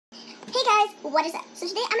what is up? So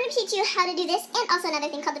today I'm going to teach you how to do this and also another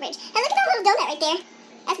thing called the bridge. And look at that little donut right there.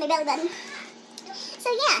 That's my belly button. So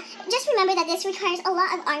yeah, just remember that this requires a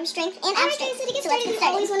lot of arm strength and ab strength. So to get started, you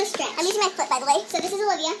always want to stretch. I'm using my foot, by the way. So this is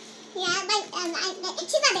Olivia. Yeah, but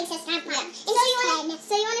she's my big sister. Yeah. So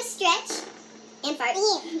you want to stretch and fart.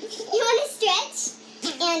 You want to stretch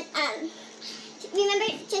and remember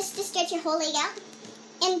just to stretch your whole leg out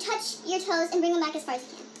and touch your toes and bring them back as far as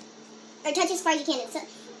you can. Or touch as far as you can.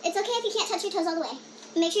 It's okay if you can't touch your toes all the way.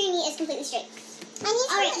 Make sure your knee is completely straight. My knee is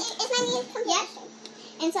completely straight.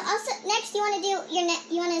 And so also next you want to do your neck.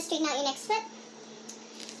 You want to straighten out your next foot.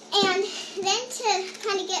 And then to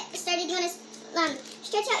kind of get started, you want to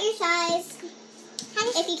stretch out your thighs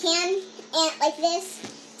if you can, and like this,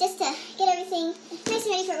 just to get everything nice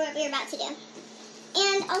and ready for what we're about to do.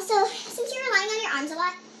 And also, since you're relying on your arms a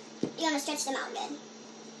lot, you want to stretch them out good.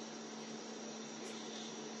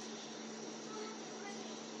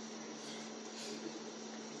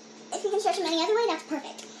 If you can stretch them any other way, that's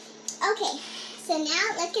perfect. Okay, so now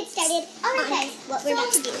let's get started on what we're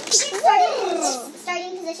about to do. To get started in this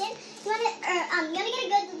starting position, you want to get a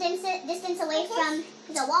good distance away from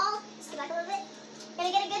the wall. Just go back a little bit. You're going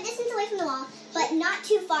to get a good distance away from the wall, but not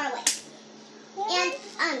too far away.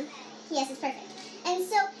 And, yes, it's perfect. And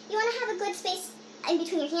so you want to have a good space in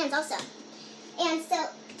between your hands also. And so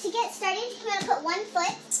to get started, you want to put one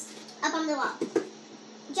foot up on the wall.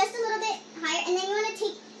 Just a little bit higher, and then you want to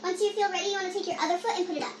take, once you feel ready, you want to take your other foot and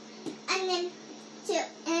put it up. And then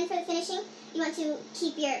for the finishing, you want to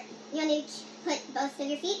put both of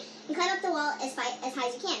your feet and climb up the wall as high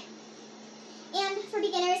as you can. And for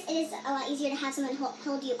beginners, it is a lot easier to have someone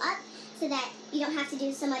hold you up so that you don't have to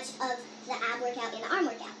do so much of the ab workout and the arm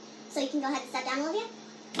workout. So you can go ahead and step down, Olivia.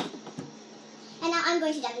 And now I'm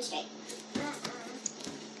going to demonstrate.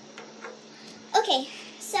 Okay,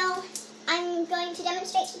 so I'm going to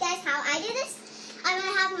demonstrate to you guys how I do this. I'm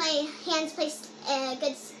going to have my hands placed a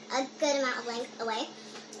good amount of length away,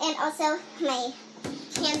 and also my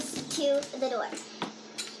hands to the door.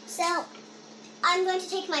 So I'm going to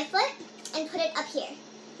take my foot and put it up here,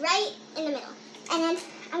 right in the middle. And then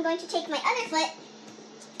I'm going to take my other foot,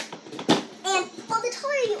 and well, the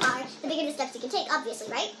taller you are, the bigger the steps you can take,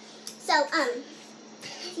 obviously, right? So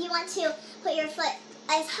you want to put your foot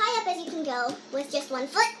as high up as you can go with just one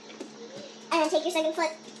foot, and then take your second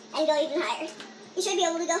foot and go even higher. You should be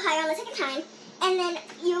able to go higher on the second time, and then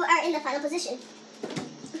you are in the final position.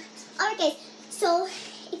 Alright guys, so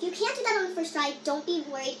if you can't do that on the first try, don't be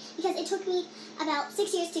worried, because it took me about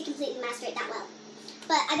 6 years to completely master it that well.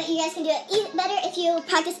 But I bet you guys can do it better if you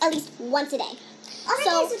practice at least once a day. Alright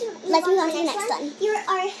so guys, let's move on to the next one. You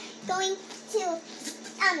are going to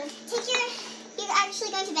you're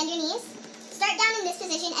actually going to bend your knees. Start down in this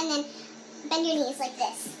position and then bend your knees like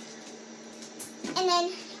this. And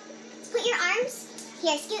then put your arms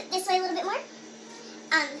here, scoot this way a little bit more.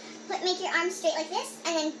 Make your arms straight like this,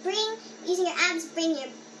 and then using your abs, bring your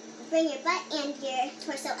butt and your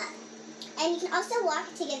torso up. And you can also walk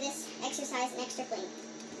to give this exercise an extra fling.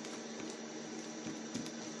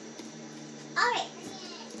 Alright,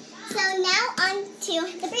 so now on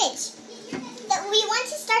to the bridge. We want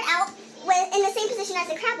to start out in the same position as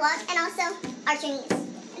the crab walk and also arch your knees.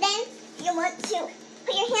 Then you want to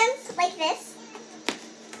put your hands like this,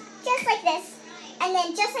 just like this, and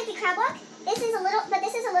then just like the crab walk, this is a little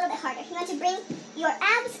bit harder. You want to bring your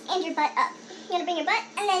abs and your butt up. You want to bring your butt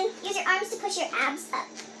and then use your arms to push your abs up.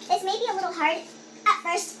 This may be a little hard at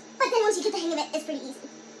first, but then once you get the hang of it, it's pretty easy.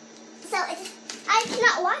 So I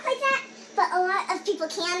cannot walk like that, but a lot of people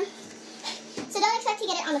can. So don't expect to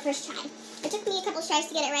get it on the first try. It took me a couple tries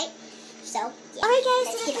to get it right. So yeah. Alright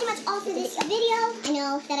guys, so that's pretty much all for this video. I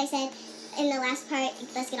know that I said in the last part,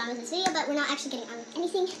 let's get on with this video, but we're not actually getting on with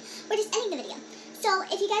anything. We're just ending the video. So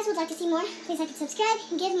if you guys would like to see more, please like and subscribe,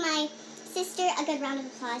 and give my sister a good round of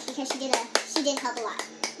applause, because she did help a lot.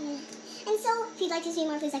 And so if you'd like to see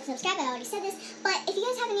more, please like and subscribe. I already said this, but if you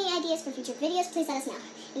guys have any ideas for future videos, please let us know.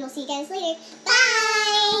 And we'll see you guys later.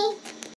 Bye!